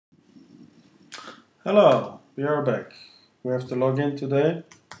Hello, we are back. We have to log in today,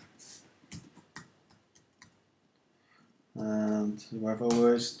 and we have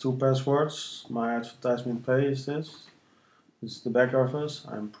always two passwords. My advertisement pay is this. This is the back office.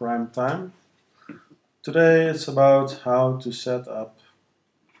 I'm prime time. Today it's about how to set up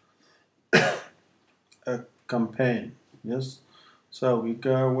a campaign. Yes. So we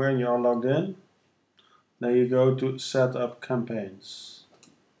go when you are logged in. Then you go to set up campaigns.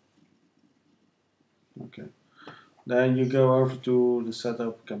 Okay. Then you go over to the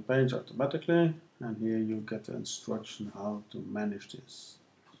setup campaigns automatically, and here you get the instruction how to manage this.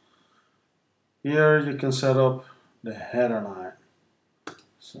 Here you can set up the header line.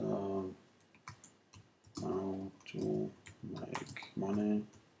 So, how to make money.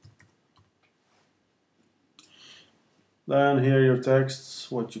 Then here your texts,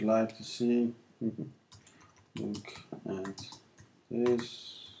 what you like to see. Look at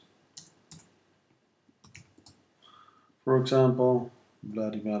this. For example,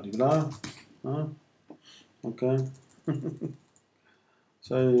 blah blah blah blah. Okay.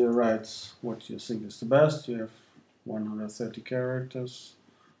 So you write what you think is the best. You have 130 characters.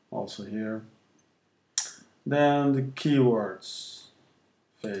 Also here. Then the keywords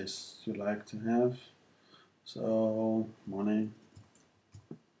phase you like to have. So money.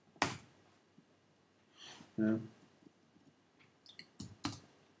 Yeah.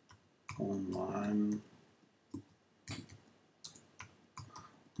 Online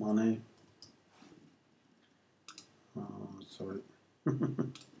money. Sorry.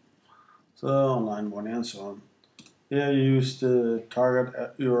 So online money and so on. Here you use the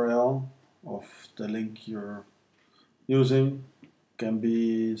target URL of the link you're using. Can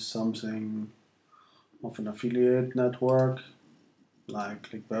be something of an affiliate network like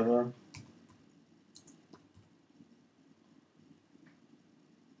ClickBetter.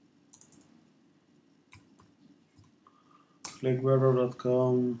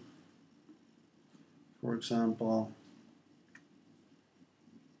 ClickBetter.com, for example.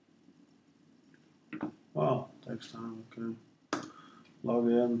 Oh, takes time, okay. Log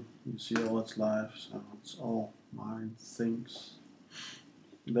in, you see all it's live, so it's all my things.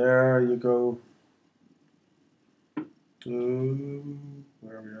 There you go to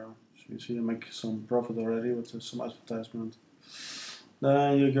where we are. So you see I make some profit already with some advertisement.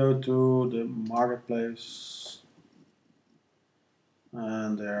 Then you go to the marketplace,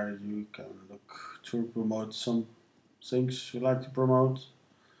 and there you can look to promote some things you like to promote.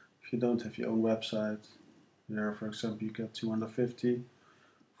 If you don't have your own website, here for example you get 250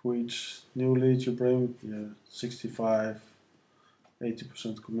 for each new lead you bring. Yeah, 65,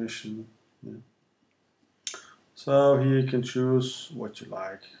 80% commission. Yeah. So here you can choose what you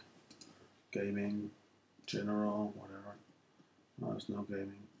like. Gaming, general, whatever. No, there's no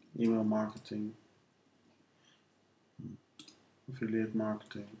gaming. Email marketing, affiliate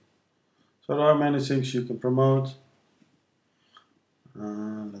marketing. So there are many things you can promote.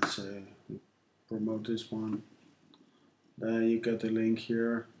 Let's say we promote this one. Then you get the link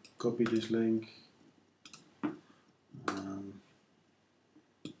here. Copy this link.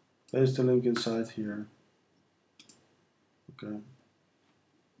 Paste the link inside here. Okay.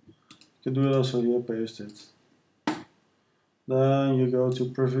 You can do it also here. Paste it. Then you go to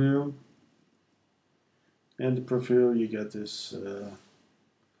preview. In the preview you get this.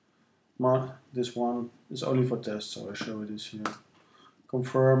 This one is only for test, so I show you this here.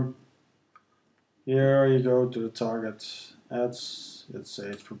 Confirm. Here you go to the target ads. Let's say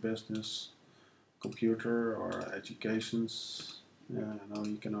it's for business, computer, or educations. Yeah, no,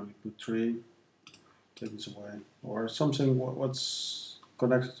 you can only put 3. Take this away, or something. What's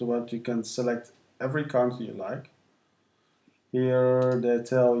connected to what you can select every country you like. Here they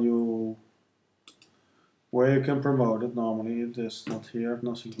tell you where you can promote it. Normally it is not here,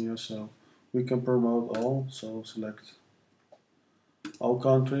 nothing here, so we can promote all. So select all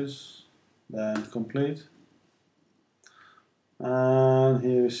countries, then complete. And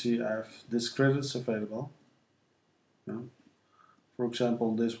here you see I have these credits available. Yeah. For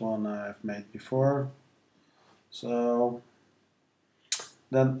example, this one I've made before. So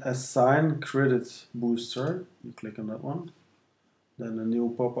then assign credit booster. You click on that one. Then a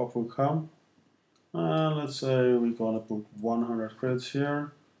new pop-up will come. Let's say we're gonna put 100 credits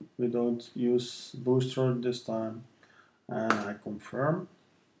here. We don't use booster this time. And I confirm.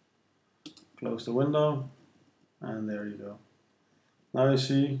 Close the window. And there you go. Now you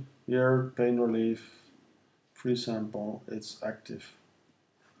see here pain relief, free sample, it's active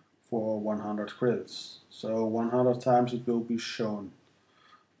for 100 credits. So 100 times it will be shown.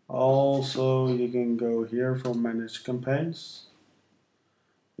 Also you can go here for manage campaigns.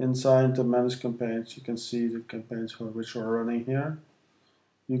 Inside the manage campaigns, you can see the campaigns for which are running here.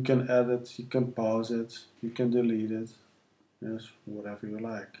 You can edit, you can pause it, you can delete it, yes, whatever you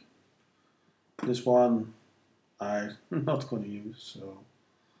like. This one I'm not going to use, so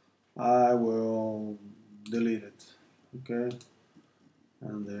I will delete it. Okay,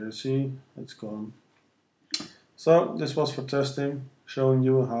 and there you see it's gone. So this was for testing, showing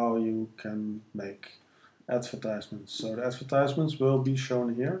you how you can make advertisements. So the advertisements will be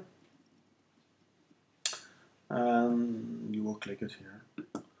shown here, and you will click it here.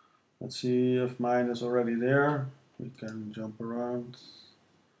 Let's see if mine is already there. We can jump around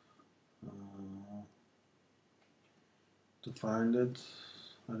to find it.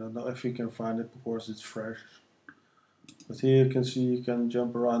 I don't know if you can find it because it's fresh. But here you can see you can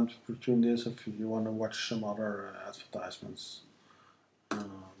jump around between this if you want to watch some other advertisements. I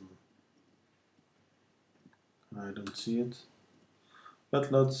don't see it.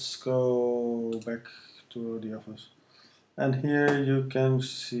 But let's go back to the office. And here you can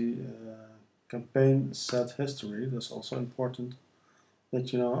see campaign set history. That's also important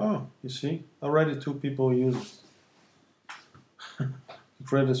that you know, oh, you see, already 2 people use it.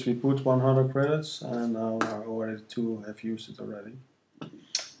 Credits, we put 100 credits and now already 2 have used it already.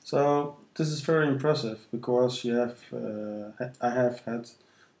 So this is very impressive because you have I have had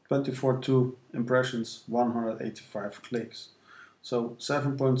 24.2 impressions, 185 clicks. So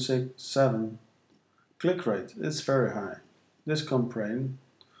 7.67 click rate is very high. This campaign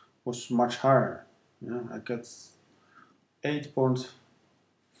was much higher. Yeah, I got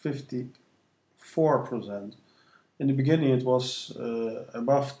 8.54%. In the beginning it was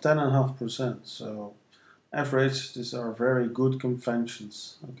above 10.5%, so average, these are very good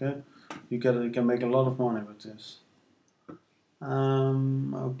conventions. Okay, you can make a lot of money with this.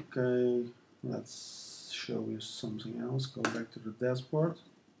 Okay, let's show you something else. Go back to the dashboard,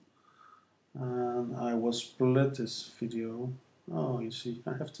 and I will split this video. Oh, you see,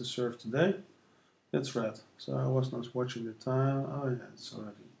 I have to serve today. It's red, so I was not watching the time. Oh yeah, it's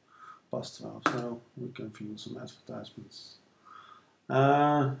already past 12, so we can view some advertisements.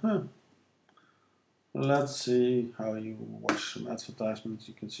 Let's see how you watch some advertisements.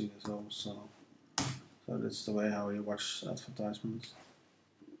 You can see this also. So that's the way how you watch advertisements.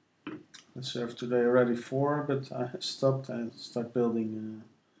 I served today already 4, but I stopped and start building.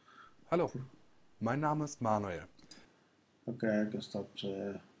 Hallo, mein Name ist Manuel. Okay, I can stop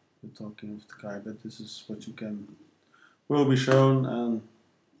talking with the guy, but this is what you will be shown and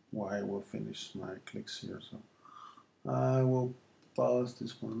why I will finish my clicks here. So I will pause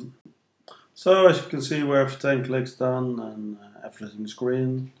this one. So as you can see, we have 10 clicks done and everything is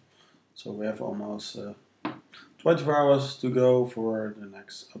green. So we have almost 24 hours to go for the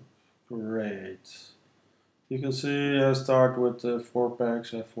next upgrade. You can see I start with 4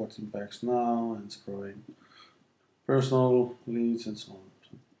 packs, I have 14 packs now, and it's growing. Personal leads and so on.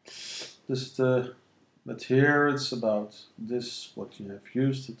 This is but here it's about this, what you have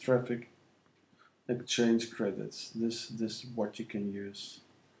used, the traffic exchange credits. This is what you can use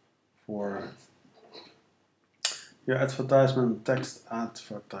for your advertisement, text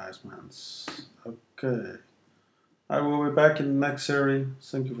advertisements. Okay, I will be back in the next series.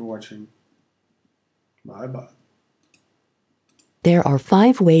 Thank you for watching. Bye bye. There are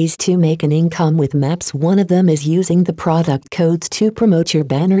 5 ways to make an income with Maps. One of them is using the product codes to promote your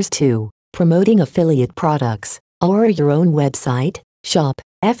banners to promoting affiliate products, or your own website, shop,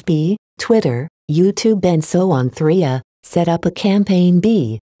 FB, Twitter, YouTube and so on. 3. Set up a campaign.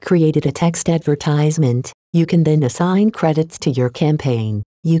 B. Created a text advertisement. You can then assign credits to your campaign.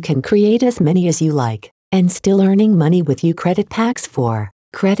 You can create as many as you like, and still earning money with you. Credit packs. 4.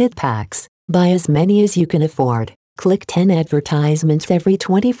 Credit packs. Buy as many as you can afford. Click 10 advertisements every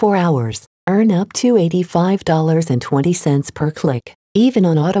 24 hours. Earn up to $85.20 per click, even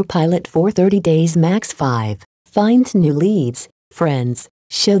on autopilot for 30 days max. 5. Find new leads, friends.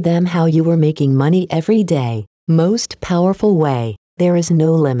 Show them how you are making money every day. Most powerful way. There is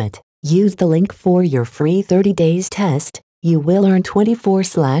no limit. Use the link for your free 30 days test. You will earn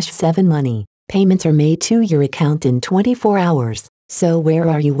 24/7 money. Payments are made to your account in 24 hours. So where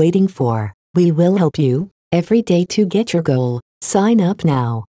are you waiting for? We will help you every day to get your goal. Sign up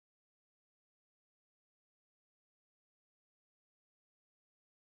now.